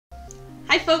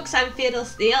Hi folks, I'm Fatal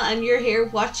Snail and you're here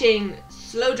watching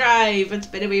Slowdrive. It's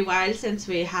been a wee while since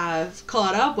we have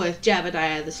caught up with Jeb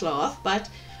the Sloth, but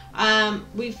I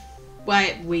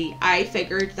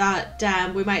figured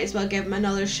that we might as well give him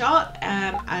another shot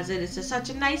as it is such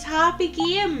a nice happy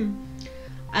game.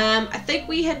 I think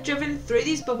we had driven through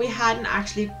these but we hadn't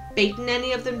actually beaten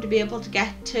any of them to be able to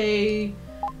get to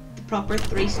the proper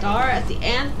 3-star at the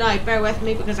end. Now bear with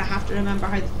me because I have to remember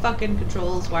how the fucking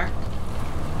controls work.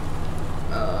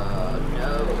 Oh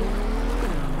no.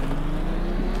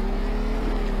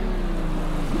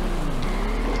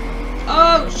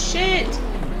 Oh shit!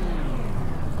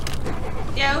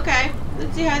 Yeah, okay.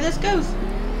 Let's see how this goes.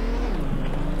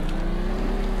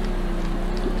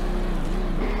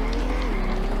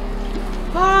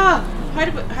 Ah! How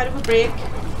do we brake?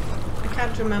 I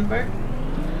can't remember.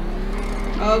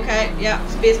 Okay, yeah,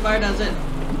 spacebar does it.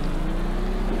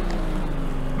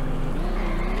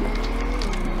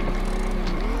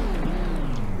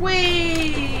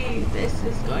 Whee! This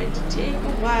is going to take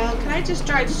a while. Can I just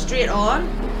drive straight on?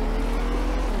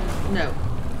 No.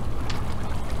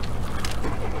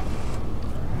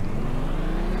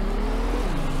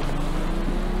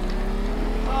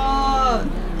 Oh,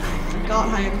 I forgot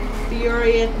how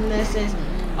infuriating this is.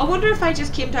 I wonder if I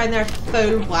just came down there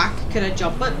full whack, could I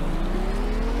jump it?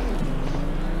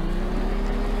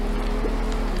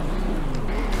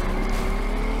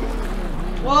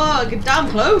 Whoa, get damn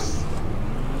close.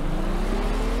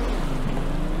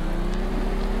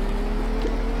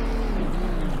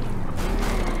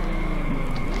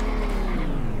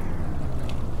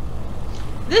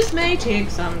 This may take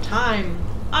some time.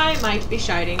 I might be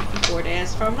shouting for 4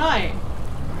 days from now.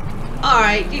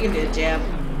 Alright, you can do it, Jeb.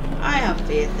 I have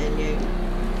faith in you.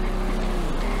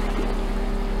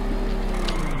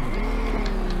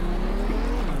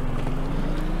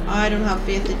 I don't have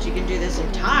faith that you can do this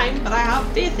in time, but I have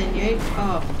faith in you.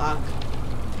 Oh, fuck.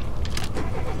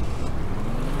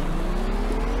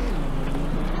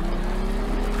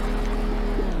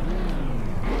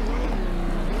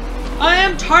 I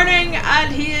am turning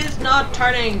and he is not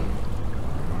turning.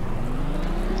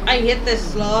 I hate this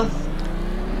sloth.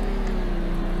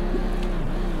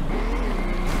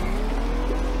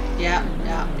 Yeah.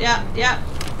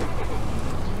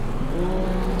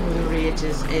 Oh, the rage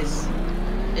is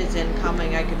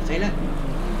incoming. I can feel it.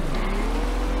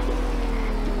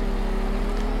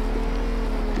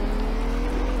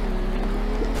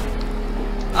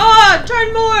 Oh,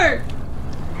 turn more!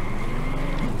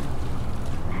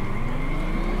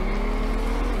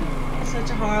 Such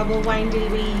a horrible, windy,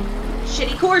 wee,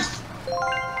 shitty course.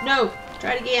 No,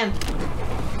 try it again.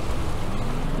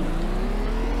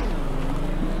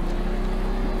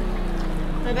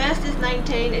 My best is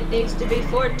 19. It needs to be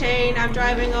 14. I'm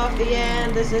driving off the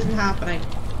end. This isn't happening.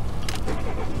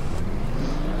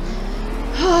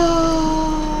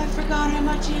 Oh, I forgot how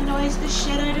much he annoys the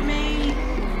shit out of me.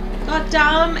 God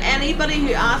damn anybody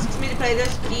who asks me to play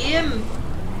this game.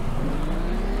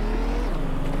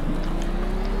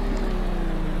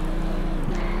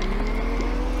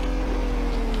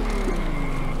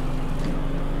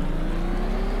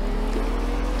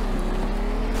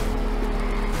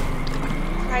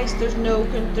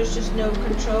 There's just no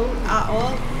control at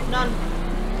all. None.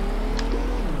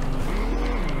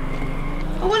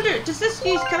 I wonder, does this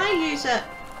use, can I use a,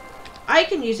 I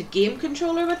can use a game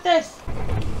controller with this.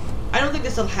 I don't think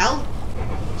this will help.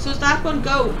 So is that one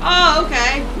go? Oh,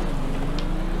 okay.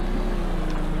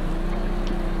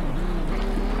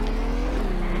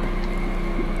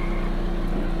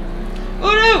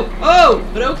 Oh no! Oh,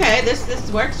 but okay,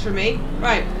 this works for me.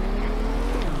 Right.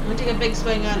 I'm gonna take a big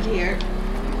swing out of here.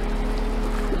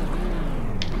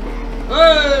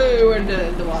 Oh, we're in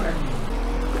the water.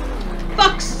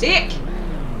 Fuck's sake!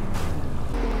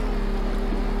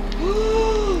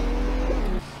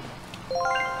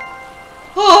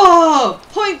 Oh,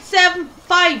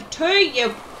 0.752,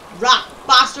 you rat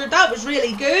bastard. That was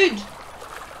really good.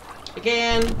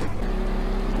 Again.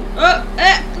 Oh,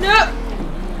 no!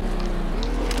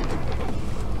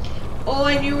 Oh,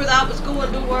 I knew where that was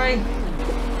going, don't worry.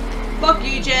 Fuck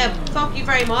you, Jeb. Fuck you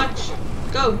very much.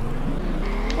 Go.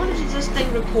 I wonder does this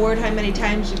thing record how many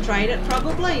times you've tried it?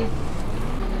 Probably.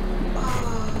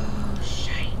 Oh,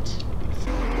 shite.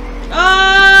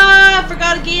 Ah, I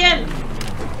forgot again.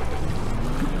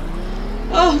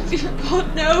 Oh, dear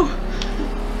God, no.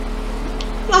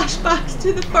 Flashbacks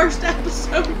to the first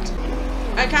episode.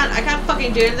 I can't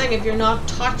fucking do anything if you're not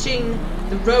touching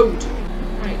the road.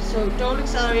 Right, so don't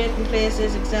accelerate in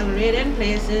places, accelerate in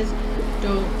places.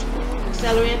 Don't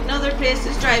accelerate in other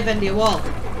places, drive into a wall.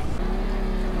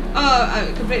 Oh, I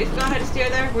completely forgot how to steer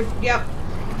there. Yep.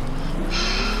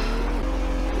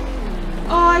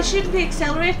 I shouldn't be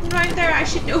accelerating around there. I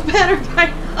should know better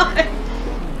by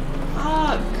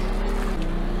now.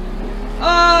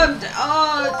 Fuck.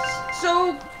 Oh, it's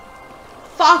so...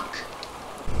 Fuck.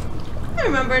 I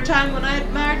remember a time when I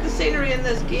admired the scenery in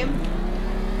this game.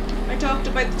 I talked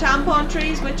about the tampon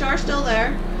trees, which are still there,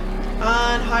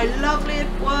 and how lovely it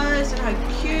was, and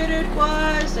how cute it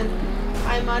was, and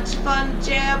how much fun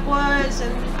Jeb was,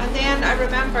 and then I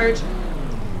remembered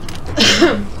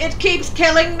it keeps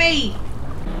killing me.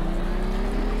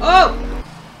 Oh!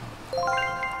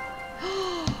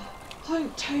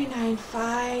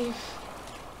 0.295.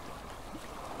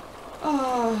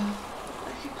 Oh,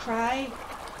 I could cry.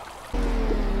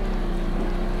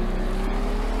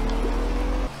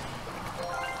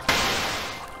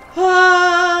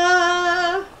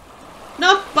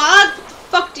 Not bad. What the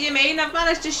fuck do you mean? I've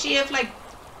managed to shave like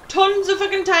tons of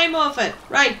fucking time off it.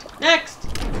 Right, next.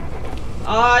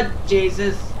 Oh,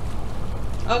 Jesus.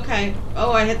 Okay.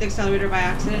 Oh, I hit the accelerator by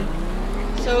accident.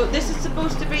 So this is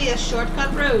supposed to be a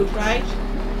shortcut road, right?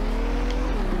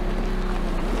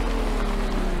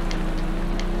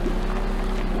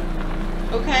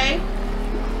 Okay.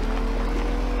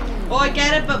 Oh, I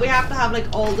get it, but we have to have like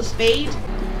all the speed.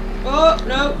 Oh,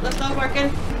 no, that's not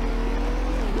working.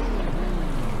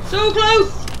 So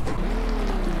close!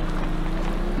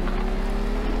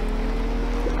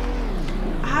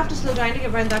 I have to slow down to get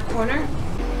around that corner.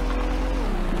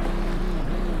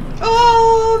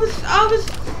 Oh, I was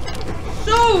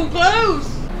so close!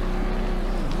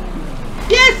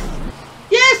 Yes!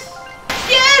 Yes!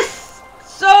 Yes!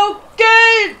 So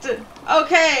good!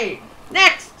 Okay,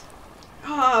 next!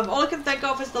 All I can think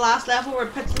of is the last level where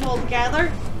it puts them all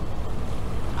together.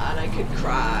 And I could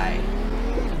cry.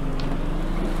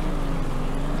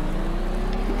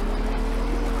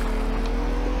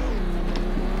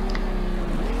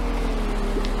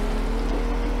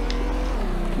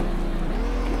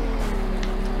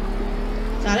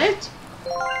 Is that it?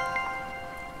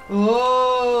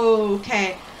 Oh,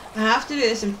 okay. I have to do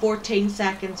this in 14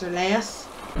 seconds or less.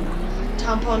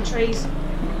 Tampon trees.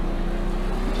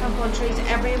 Tampon trees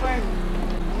everywhere.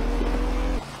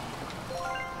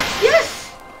 Yes!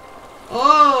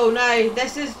 Oh no,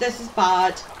 this is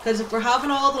bad. Because if we're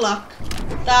having all the luck,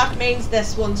 that means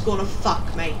this one's gonna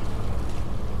fuck me.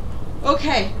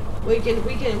 Okay, we can do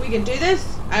this. We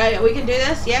can do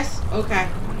this. Yes. Okay.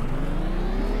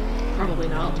 Probably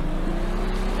not.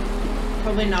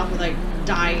 Probably not without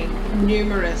dying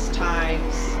numerous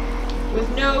times with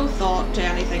no thought to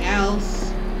anything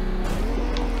else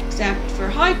except for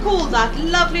how cold that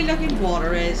lovely looking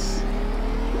water is.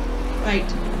 Right.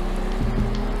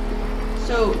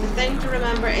 So the thing to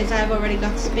remember is I've already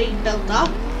got speed built up,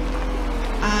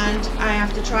 and I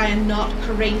have to try and not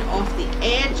careen off the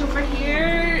edge over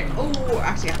here. Oh,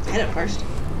 actually I have to hit it first.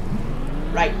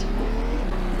 Right.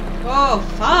 Oh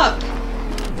fuck!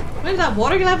 When did that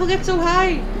water level get so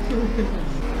high?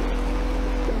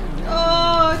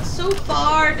 Oh, it's so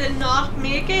far to not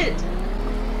make it.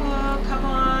 Oh, come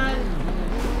on.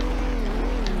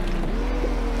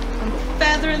 I'm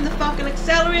feathering the fucking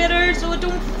accelerator so I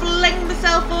don't fling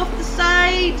myself off the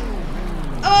side.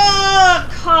 Oh,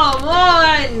 come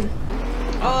on.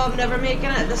 Oh, I'm never making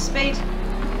it at this speed.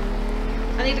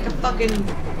 I need like a fucking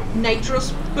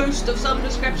nitrous boost of some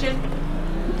description.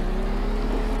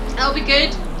 That'll be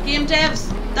good. Game devs,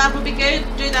 that would be good.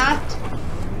 Do that.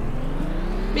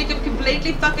 Make him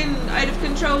completely fucking out of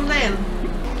control then.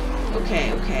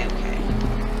 Okay, okay, okay.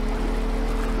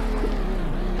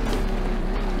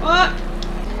 Oh!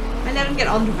 I let him get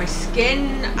under my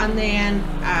skin and then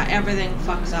everything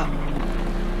fucks up.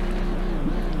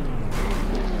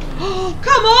 Oh,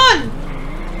 come on!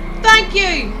 Thank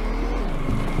you!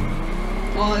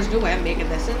 Oh, there's no way I'm making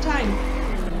this in time.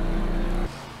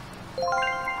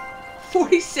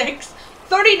 46,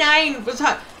 39 was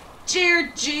how.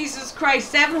 Dear Jesus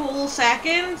Christ, 7 whole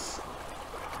seconds.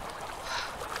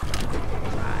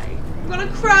 Cry. I'm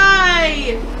gonna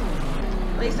cry.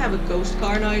 At least I have a ghost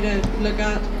car now to look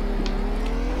at.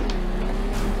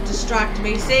 Distract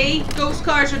me. See, ghost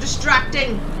cars are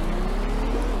distracting.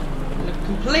 I look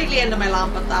completely into my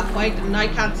lamp at that point, and I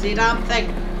can't see a damn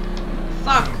thing.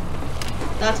 Fuck.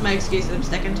 That's my excuse, and I'm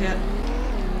sticking to it.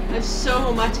 I have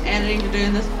so much editing to do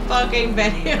in this fucking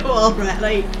video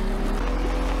already.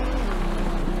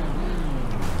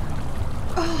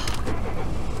 Oh.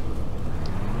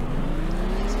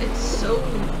 It's so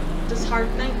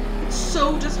disheartening. It's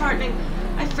so disheartening.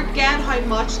 I forget how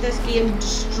much this game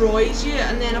destroys you,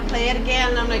 and then I play it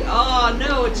again and I'm like, oh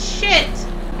no, it's shit!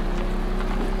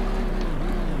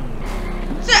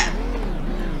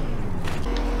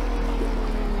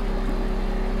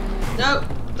 Nope.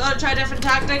 Thought I'd try a different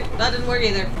tactic. That didn't work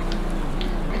either.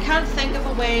 I can't think of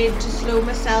a way to slow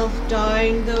myself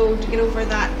down though to get over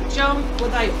that jump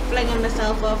without flinging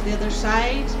myself off the other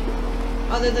side.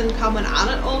 Other than coming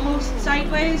at it almost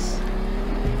sideways.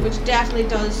 Which definitely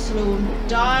does slow him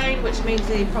down, which means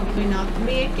they probably not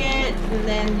make it. And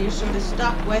then you're sort of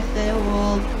stuck with the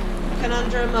whole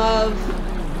conundrum of,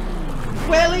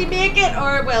 will he make it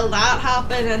or will that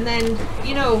happen? And then,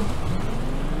 you know,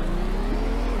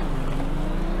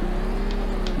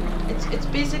 it's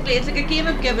basically, it's like a game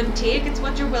of give and take. It's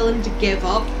what you're willing to give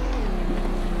up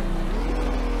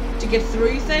to get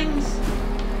through things.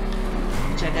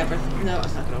 Which I never, no,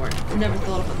 it's not gonna work. I never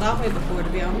thought of it that way before, to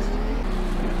be honest.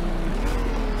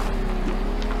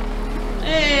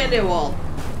 And a wall.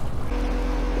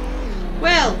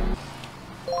 Well,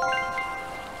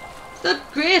 it's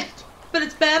not great, but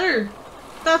it's better.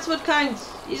 That's what counts.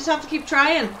 You just have to keep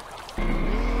trying.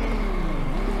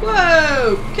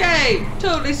 Whoa! Okay,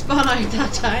 totally spun out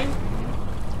that time.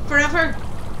 Forever.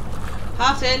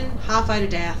 Half in, half out of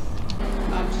death.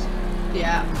 I'm just,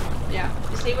 yeah.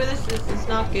 You see where this is? It's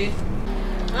not good.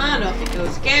 And off it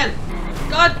goes again.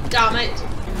 God damn it.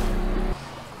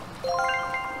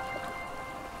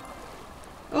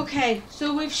 Okay,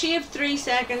 so we've shaved 3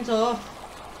 seconds off.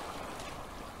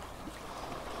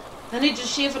 I need to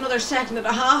shave another 1.5 seconds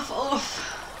off.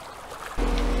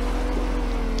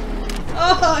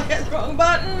 Oh, I hit the wrong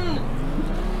button.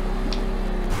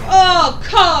 Oh,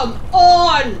 come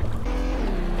on.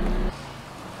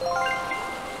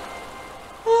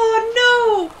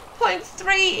 Oh no,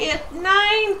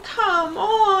 0.389. Come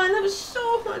on, that was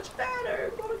so much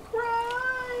better. I'm gonna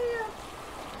cry.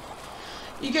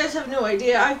 You guys have no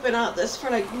idea. I've been at this for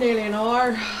like nearly an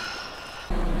hour.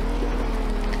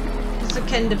 It's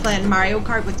akin to playing Mario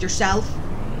Kart with yourself.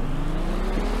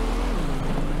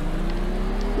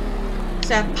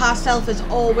 Except past self is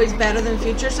always better than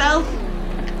future self.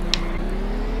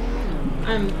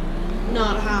 I'm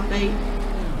not happy.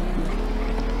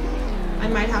 I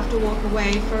might have to walk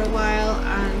away for a while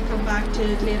and come back to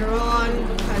it later on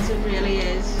because it really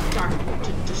is starting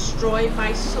to destroy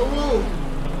my soul.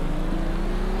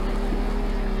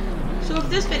 So if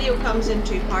this video comes in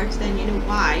 2 parts, then you know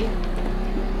why.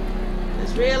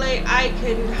 Because really, I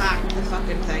couldn't hack the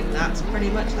fucking thing. That's pretty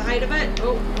much the height of it.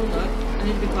 Oh, hold on. I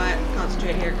need to be quiet and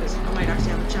concentrate here because I might actually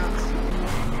have a chance.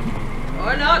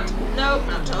 Or not. No,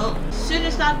 not at all. As soon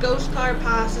as that ghost car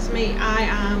passes me, I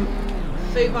am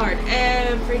foobarred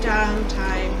every damn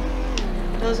time.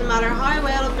 Doesn't matter how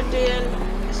well I've been doing.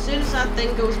 As soon as that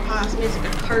thing goes past me, it's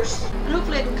like a curse. And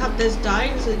hopefully I can cut this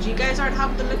down so that you guys aren't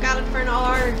having to look at it for an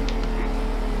hour.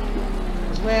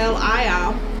 Well, I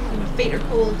am. My feet are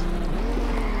cold.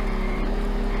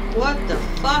 What the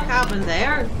fuck happened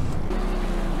there?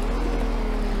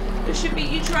 There should be,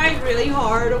 you tried really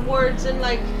hard on words and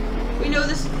like, we know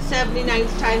this is the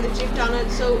 79th time that you've done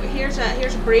it, so here's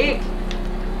a break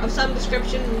of some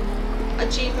description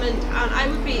achievement and I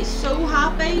would be so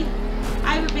happy.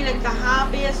 I would be like the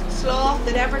happiest sloth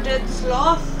that ever did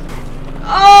sloth.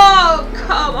 Oh,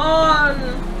 come on!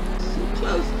 So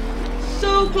close.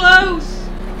 So close!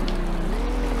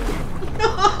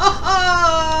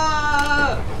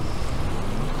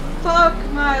 Fuck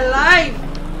my life.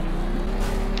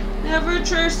 Never a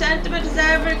true sentiment has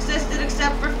ever existed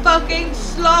except for fucking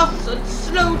sloths on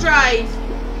Slowdrive.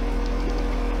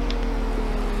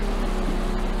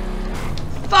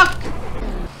 Fuck.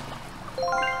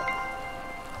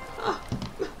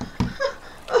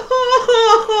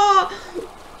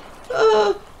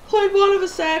 0.1 of a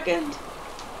second.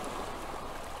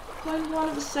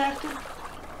 0.1 of a second.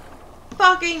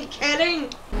 Fucking kidding.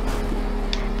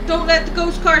 Don't let the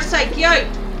ghost car psych you out.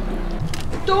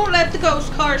 Don't let the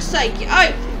ghost car psych you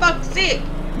out, for fuck's sake.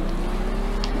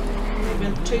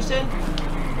 Maybe too soon.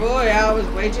 Oh yeah, I was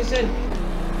way too soon.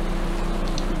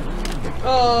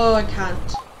 Oh, I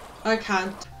can't. I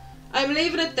can't. I'm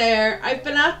leaving it there. I've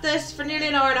been at this for nearly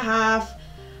an hour and a half.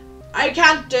 I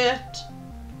can't do it.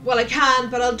 Well, I can,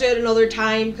 but I'll do it another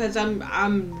time because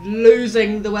I'm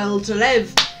losing the will to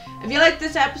live. If you like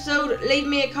this episode, leave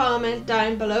me a comment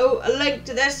down below. A link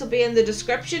to this will be in the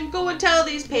description. Go and tell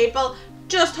these people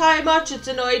just how much it's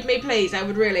annoyed me, please. I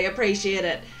would really appreciate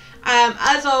it.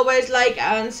 As always, like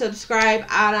and subscribe,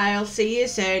 and I'll see you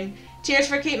soon. Cheers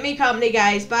for keeping me company,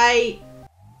 guys. Bye.